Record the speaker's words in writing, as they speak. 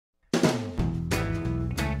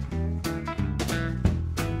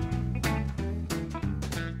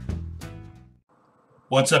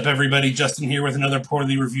What's up, everybody? Justin here with another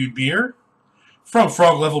poorly reviewed beer from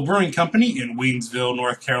Frog Level Brewing Company in Waynesville,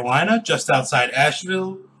 North Carolina, just outside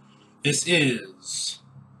Asheville. This is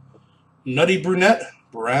Nutty Brunette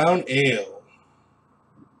Brown Ale.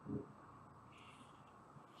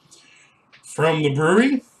 From the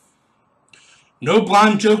brewery, no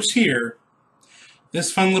blonde jokes here.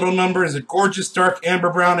 This fun little number is a gorgeous dark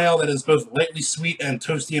amber brown ale that is both lightly sweet and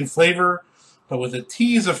toasty in flavor, but with a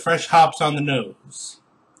tease of fresh hops on the nose.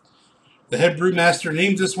 The head brewmaster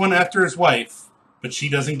named this one after his wife, but she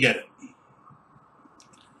doesn't get it.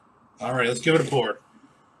 Alright, let's give it a pour.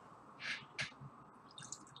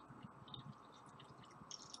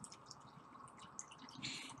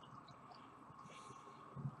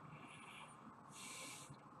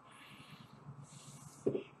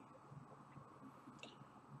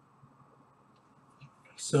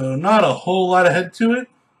 So not a whole lot of head to it.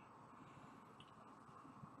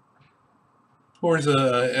 Towards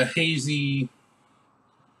a hazy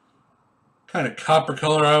kind of copper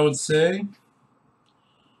color, I would say.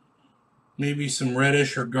 Maybe some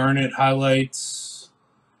reddish or garnet highlights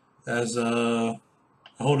as I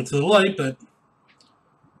hold it to the light, but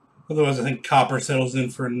otherwise I think copper settles in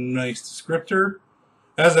for a nice descriptor.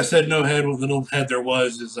 As I said, no head. What little head there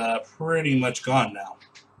was is pretty much gone now.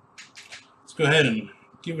 Let's go ahead and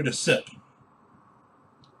give it a sip.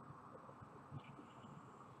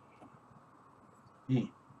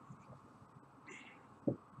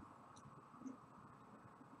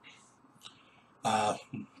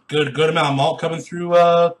 Good amount of malt coming through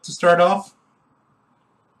to start off.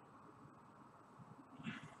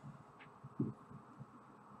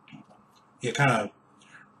 Yeah, kind of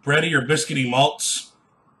bready or biscuity malts.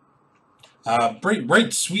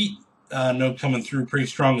 Bright sweet note coming through pretty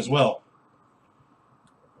strong as well.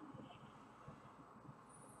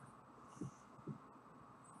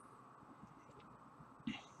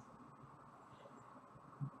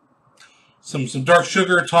 Some dark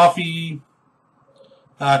sugar, toffee,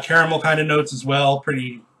 caramel kind of notes as well.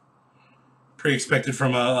 Pretty expected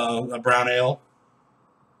from a brown ale.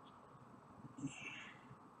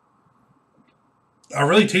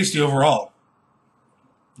 Really tasty overall.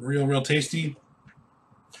 Real tasty.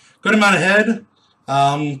 Good amount of head.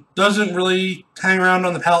 Doesn't really hang around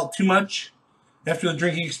on the palate too much after the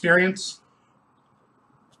drinking experience.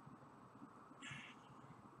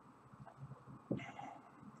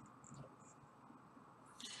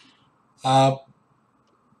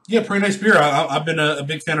 Yeah, pretty nice beer. I've been a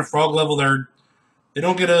big fan of Frog Level. They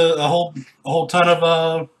don't get a whole ton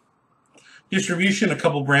of distribution. A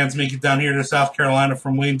couple brands make it down here to South Carolina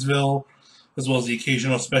from Waynesville, as well as the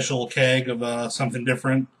occasional special keg of something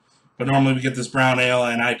different. But normally we get this brown ale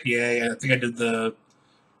and IPA. I think I did the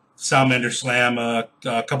Salamander Slam a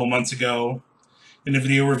couple months ago in a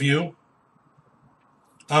video review.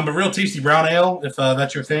 But real tasty brown ale, if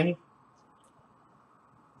that's your thing.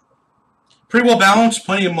 Pretty well balanced,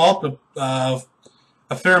 plenty of malt, but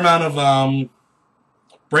a fair amount of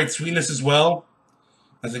bright sweetness as well.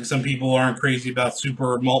 I think some people aren't crazy about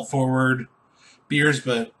super malt forward beers,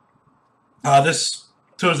 but this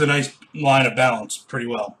toes a nice line of balance pretty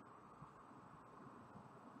well.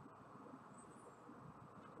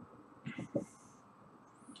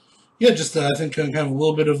 Yeah, just I think kind of a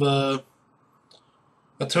little bit of a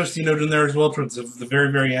toasty note in there as well towards the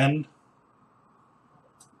very end.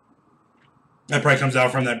 That probably comes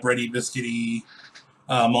out from that bready, biscuity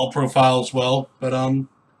malt profile as well. But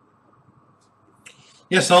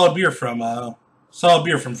yeah, solid beer from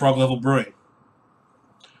Frog Level Brewing.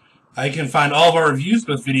 You can find all of our reviews,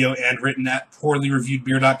 both video and written, at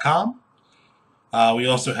poorlyreviewedbeer.com. We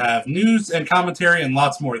also have news and commentary and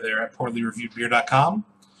lots more there at poorlyreviewedbeer.com.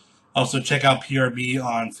 Also, check out PRB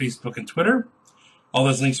on Facebook and Twitter. All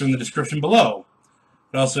those links are in the description below.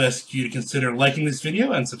 I'd also ask you to consider liking this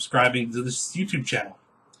video and subscribing to this YouTube channel.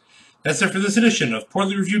 That's it for this edition of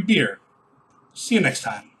Poorly Reviewed Beer. See you next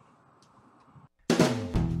time.